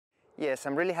Yes,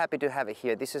 I'm really happy to have it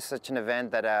here. This is such an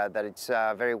event that it's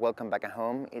very welcome back at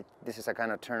home. This is a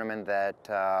kind of tournament that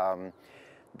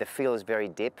the field is very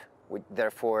deep.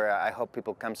 Therefore, I hope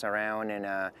people comes around and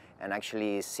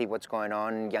actually see what's going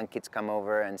on. Young kids come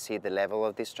over and see the level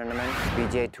of this tournament.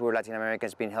 PGA Tour Latin America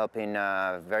has been helping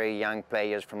very young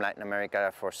players from Latin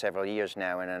America for several years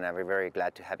now, and I'm very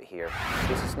glad to have it here.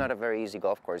 This is not a very easy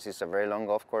golf course. It's a very long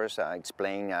golf course. It's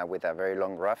playing with a very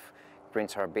long rough.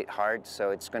 Greens are a bit hard, so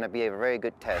it's going to be a very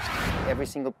good test. Every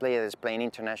single player that's playing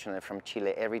internationally from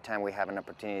Chile, every time we have an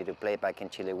opportunity to play back in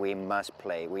Chile, we must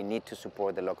play. We need to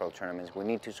support the local tournaments. We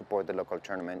need to support the local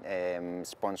tournament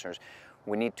sponsors.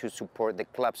 We need to support the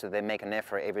clubs so they make an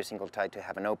effort every single time to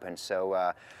have an open.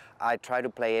 So I try to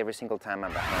play every single time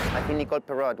I'm back home. I think Nicole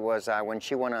Perrot was, when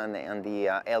she won on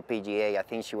the LPGA, I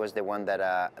think she was the one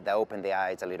that opened the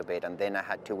eyes a little bit, and then I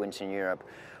had 2 wins in Europe.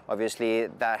 Obviously,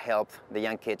 that helped the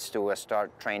young kids to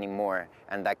start training more,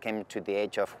 and that came to the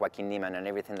age of Joaquin Niemann and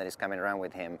everything that is coming around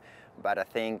with him. But I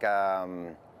think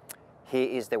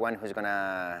he is the one who's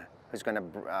gonna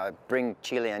bring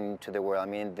Chile into the world.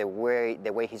 I mean, the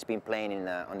way he's been playing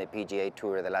on the PGA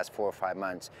Tour the last 4 or 5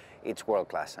 months, it's world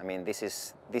class. I mean,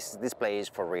 this play is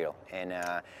for real. And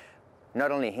not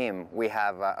only him, we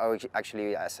have,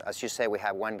 actually, as you say, we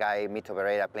have one guy, Mito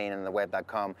Pereira, playing on the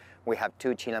web.com. We have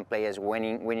 2 Chilean players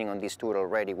winning on this tour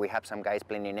already. We have some guys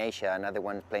playing in Asia, another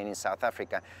one playing in South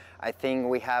Africa. I think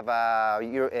we have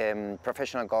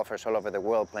professional golfers all over the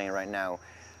world playing right now.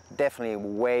 Definitely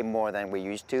way more than we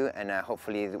used to, and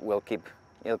hopefully it'll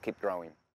keep growing.